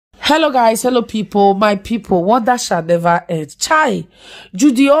Hello guys, hello people, my people. Wonder shall never end. Chai,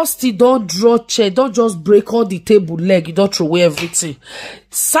 Judy Austin don't draw chair, don't just break all the table leg, you don't throw away everything.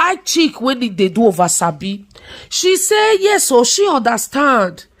 Side chick when they do over Sabi, she say yes, so she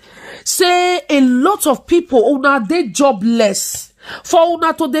understand. Say a lot of people una they jobless. For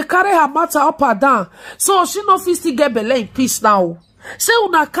una to they carry her matter up and down, so she no fit still get belle in peace now. Say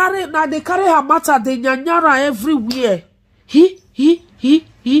una carry now they carry her matter they nyanyara everywhere.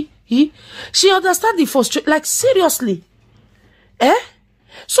 She understand the frustration, like seriously.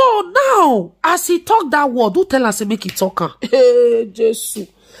 So now, as he talk that word, who tell us to make it talk? Hey, Jesus.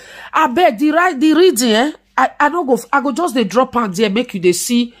 I bet the reading, I go just they drop on there, make you they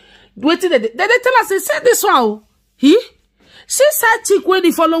see. Waiting, they tell us they say this one. See side chick when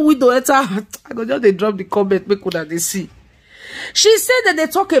he follow window enter. I go just they drop the comment, make una they see. She said that they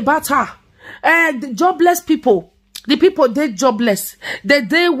talk about her, the jobless people. The people they jobless.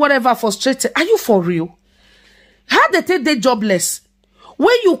 They whatever frustrated. Are you for real? How they take they jobless?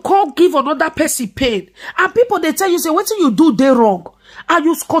 When you call give another person pain, and people they tell you say what you do they wrong, and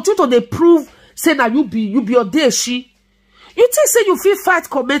you continue to they prove say now you be Edochie. You think say you feel fight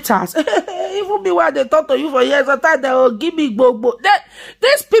commenters? Even me while they talk to you for years, sometimes they will give me go.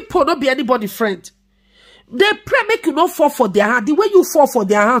 These people not be anybody friend. They pray make you not fall for their hand. The way you fall for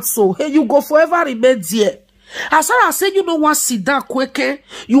their hand, so hey, you go forever remain there. As far as say you don't want sit down quick,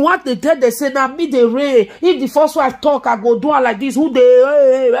 you want the dead, they say now me the ray. If the first wife talk, I go do it like this. Who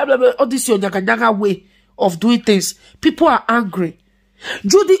they blah, blah, blah. All this your nyaga way of doing things. People are angry.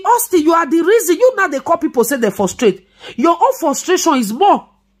 Judy Austin, you are the reason. You now they call people say they frustrate. Your own frustration is more.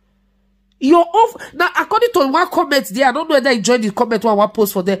 Your own now according to one comment there, I don't know whether you joined the comment one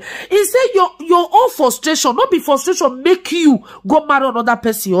post for there. He said your own frustration, not be frustration, make you go marry another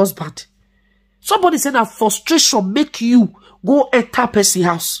person, your husband. Somebody said that frustration make you go enter person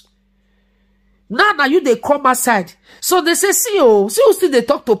house. Now you they come outside. So they say, see you still they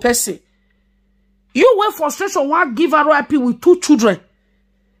talk to person. You when frustration want give her happy with 2 children.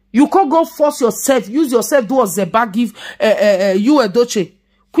 You can't go force yourself, use yourself, do a zeba, give you Edochie.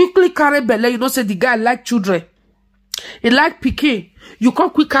 Quickly carry belle, you know say the guy like children. He like pikin. You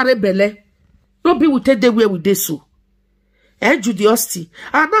can't quick carry belle. Don't be with the way with this so. Judy Austin.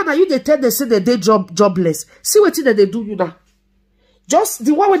 And now you they tell they say that they jobless. See what that they do you now. Just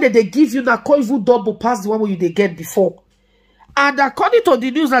the one that they give you now call you double past the one you they get before. And according to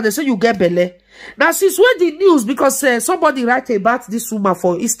the news now they say you get belle. Now since when the news, because somebody write about this woman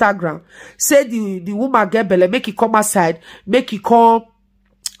for Instagram, say the woman get belle, make it come outside, make it come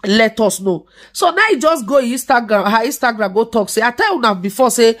let us know. So now you just go Instagram, her Instagram go talk. Say I tell you now before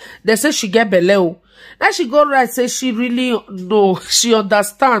say they say she get belle. Now she go right, say she really know, she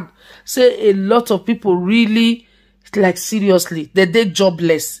understand. Say a lot of people really, like seriously, they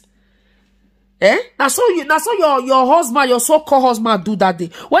jobless. Now so your husband, your so-called husband do that day.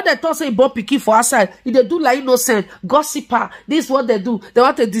 When they talk say born pikin for outside, if they do like innocent, gossiper, this is what they do. They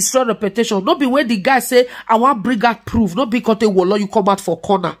want to destroy reputation. Not be when the guy say, I want bring out proof. Not because they will you come out for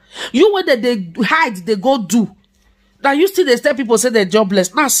corner. You when they hide, they go do. Now you still they tell people say they're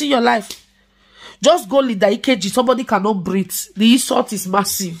jobless. Now see your life. Just go lead the EKG. Somebody cannot breathe. The insult is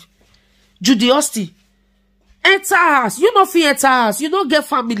massive. Judy Austin. Enter house. You no fit enter house. You don't get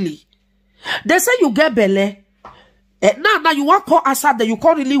family. They say you get belle. Now you want call outside that you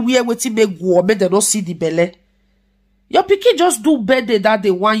can't really wear what you make go. Make they don't see the belle. Your pikin just do birthday that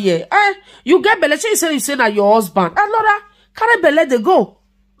day 1 year. You get belle. You say that your husband. Laura, carry belle they go.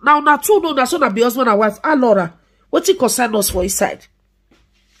 Now two no na so na be husband and wife. Laura, what you concern us for inside?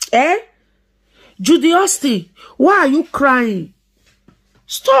 Judy Austin, why are you crying?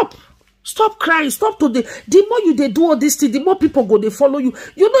 Stop crying. Stop to the more you they do all this thing, the more people go they follow you.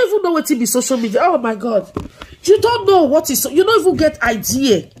 You don't even know what it be social media. Oh my God, you don't know what is. You don't even get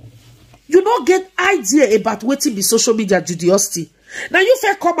idea. You don't get idea about what it be social media, Judy Austin. Now you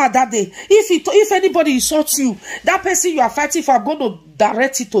fair come out that day. If anybody insults you, that person you are fighting for, I'm going to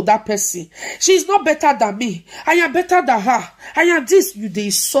direct it to that person. She is not better than me. I am better than her. I am this. You they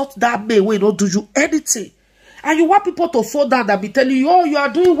insult that man when don't do you anything. And you want people to fall down and be telling you, oh, you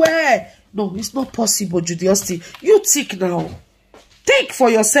are doing well. No, it's not possible, Judy Austin. You think now. Think for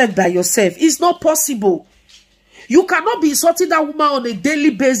yourself by yourself. It's not possible. You cannot be insulting that woman on a daily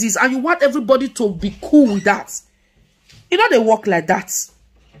basis and you want everybody to be cool with that. You know they work like that.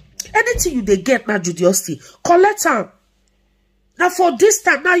 Anything you they get now, Judy Austin, collect them. Now for this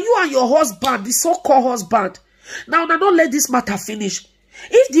time, now you and your husband, the so-called husband, now don't let this matter finish.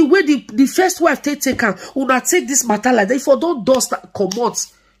 If the way the first wife take her, una take this matter like that, if you don't dust come out,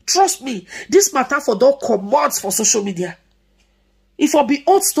 trust me, this matter for don't come out for social media. If I be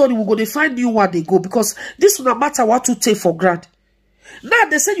old story, we're gonna find new one they go, because this will not matter what to take for granted. Now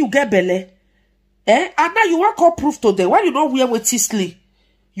they say you get belle, and now you want call proof today. Why you not wear with Tisley?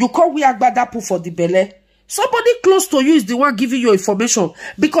 You call we agbada proof for the belle. Somebody close to you is the one giving you information,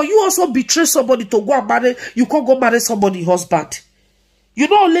 because you also betray somebody to go and marry. You can't go marry somebody's husband. You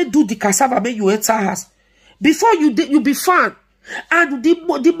don't only do the cassava when you enter house. Before you be fine. And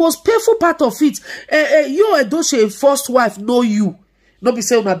the most painful part of it, you Edochie first wife know you. Not be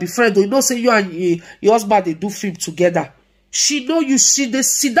saying be friend, or you know say you and your husband they do film together. She know you. They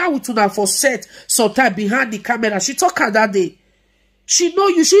sit down with you for set sometime behind the camera. She talk her that day. She know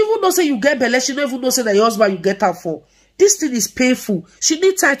you. She even know say you get belle. She don't even know say that your husband you get her for. This thing is painful. She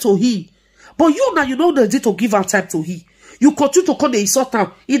need time to heal. But you now you know the need to give her time to heal. You continue to call the insult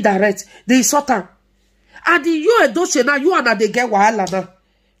her, indirect, the insult her. And you Edochie now, you and her they get wahala now.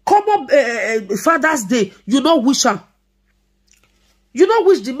 Come up Father's Day, you know wish her. You know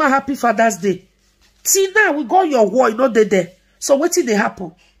wish the man happy Father's Day. See now we got your war, you know they there. So what did they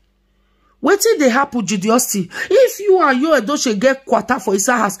happen? What did they happen, Judy? If you and you Edochie get quarter for his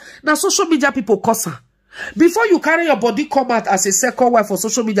house, now social media people curse her. Before you carry your body come out as a second wife for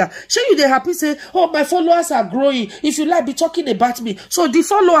social media, sure you they happy say, oh, my followers are growing. If you like, be talking about me. So the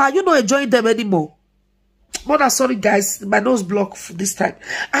follower, you not enjoying them anymore. Mother, sorry guys, my nose blocked this time.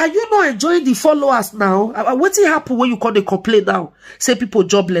 Are you not enjoying the followers now? What's it happen when you call the complaint now? Say people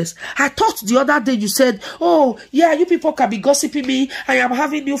jobless. I thought the other day you said, oh yeah, you people can be gossiping me. I am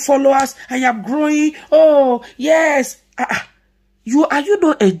having new followers. I am growing. Oh yes. Are you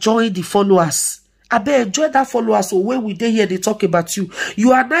not enjoying the followers? I bet enjoy that followers. So when we dey here, they talk about you.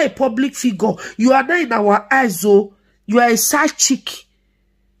 You are not a public figure. You are not in our eyes. Oh, you are a side chick.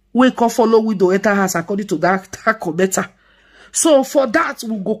 We can follow with the enter house according to that commenter. So for that,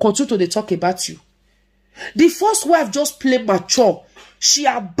 we go continue to talk about you. The first wife just play mature. She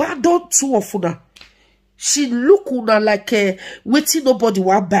abandoned two of una. She look una like waiting nobody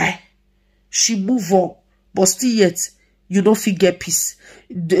want buy. She move on, but still yet you don't figure peace.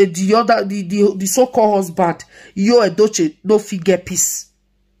 The so-called husband, your Edochie, no figure peace.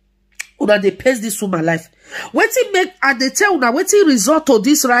 Una they pace this woman life. Wetin make and they tell una wetin result to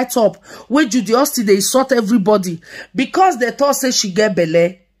this write up when Judy they insult everybody because they thought say she get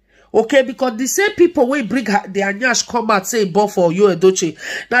belle. Okay, because the same people wey bring her, the anyash come out say born for you Edochie.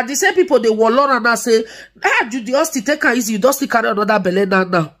 Now the same people they wallow and say, Judy take her easy, you don't still carry another belle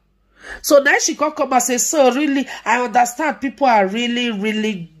now. So now she come and say, so really, I understand people are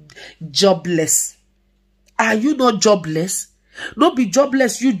really jobless. Are you not jobless? No be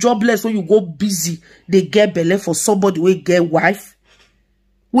jobless, you jobless when you go busy. They get belle for somebody wey get wife.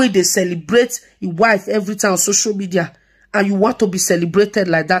 Where they celebrate your wife every time on social media. And you want to be celebrated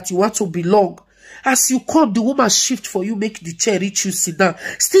like that. You want to belong. As you come, the woman shift for you, make the chair reach you, sit down.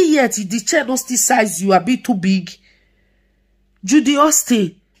 Still yet, the chair not still size you, a bit too big. Judy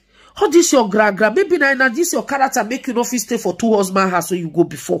Austin. How this your gra? Maybe now this your character make you not fit stay for two husband house where you go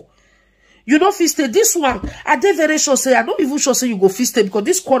before. You know fit stay. This one, I dey very sure say I not even sure say you go fit stay because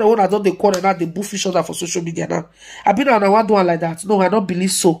this quarrel when I don't the quarrel now they boof each other for social media now. I been on one doing like that. No, I don't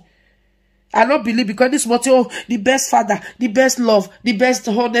believe so. I don't believe because this motto, the best father, the best love, the best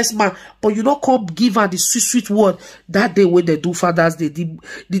honest man. But you don't come give her the sweet word that day when they do Father's Day.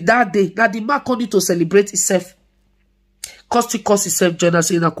 That day, that the man come to celebrate himself. Cause himself join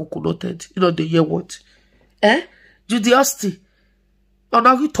us in a coconuted. You know the year what? Judy Austin. Oh,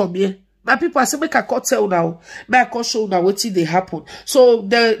 now you told me. My people, I say, make I can't tell now. Make I can't show now what they happen. So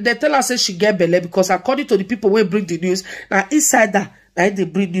they tell her say she get belle because according to the people who bring the news, now inside that, they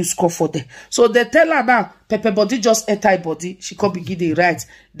bring news call for them. So they tell her now, Pepe body just enter body. She can't begin the right,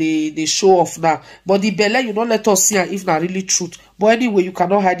 the show off now. But the belle, you don't let us see her if not really truth. But anyway, you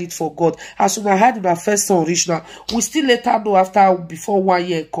cannot hide it for God. As soon as I hide my first son reach now, we still let her know after before 1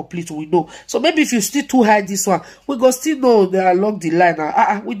 year complete, we know. So maybe if you still too hide this one, we go still know they are along the line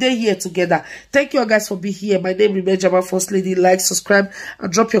now. We dey here together. Thank you guys for being here. My name is Benjamin First Lady. Like, subscribe,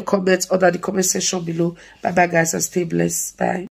 and drop your comments under the comment section below. Bye bye guys and stay blessed. Bye.